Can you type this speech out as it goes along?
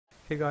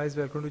Hey guys,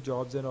 welcome to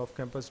Jobs and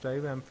Off-Campus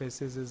Drive.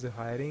 Mphasis is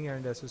hiring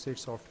and associate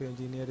software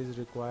engineer is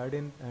required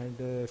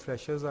and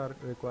freshers are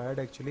required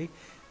actually.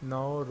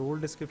 Now role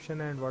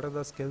description and what are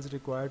the skills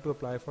required to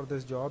apply for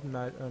this job.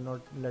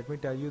 Let me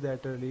tell you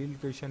that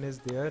relocation is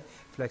there,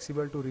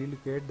 flexible to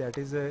relocate. That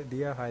is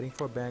they are hiring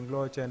for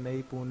Bangalore,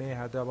 Chennai, Pune,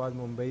 Hyderabad,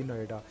 Mumbai,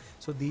 Noida.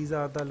 So these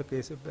are the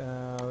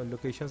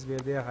locations where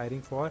they are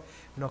hiring for.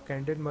 Now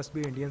candidate must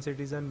be Indian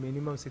citizen.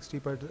 Minimum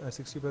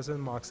 60%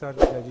 marks are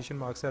graduation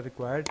marks are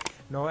required.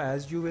 Now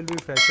as you will be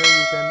fresher,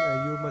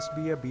 you must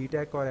be a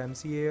BTech or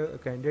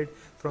MCA candidate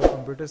from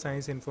computer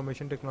science,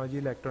 information technology,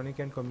 electronic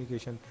and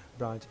communication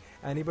branch.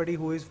 Anybody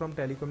who is from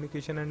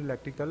telecommunication and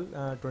electrical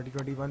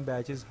 2021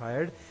 batch is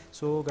hired.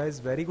 So guys,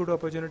 very good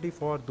opportunity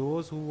for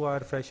those who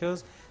are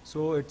freshers.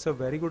 So it's a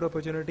very good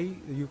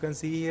opportunity. You can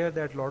see here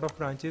that lot of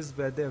branches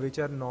which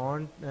are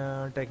non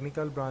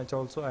technical branch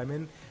also, I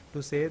mean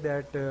to say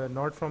that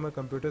not from a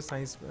computer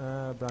science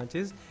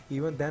branches,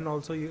 even then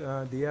also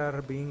they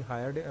are being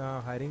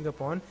hiring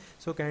upon.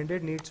 So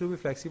candidate needs to be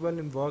flexible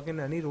and work in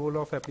any role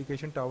of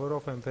application tower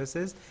of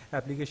Mphasis,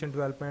 application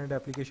development,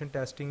 application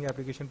testing,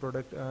 application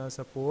product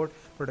support,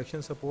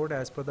 production support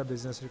as per the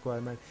business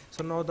requirement.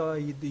 So now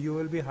you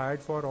will be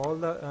hired for all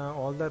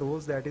the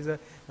roles that is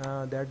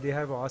that they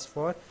have asked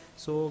for.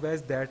 So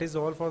guys, that is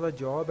all for the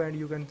job, and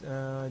you can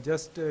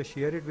just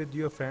share it with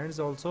your friends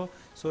also.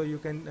 So you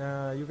can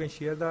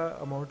share the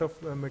amount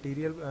of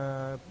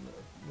material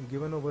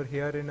given over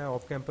here in a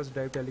off-campus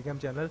drive telegram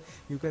channel.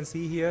 You can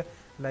see here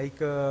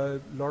like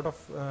lot of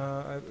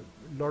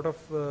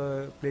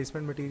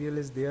placement material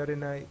is there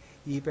in a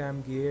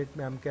𝕁𝕚𝕚𝕧𝕖, GATE,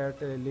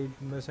 𝕁𝐶AT,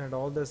 litmus, and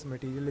all this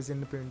material is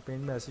in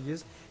pinned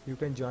messages. You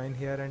can join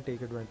here and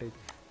take advantage.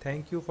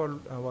 Thank you for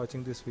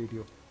watching this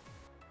video.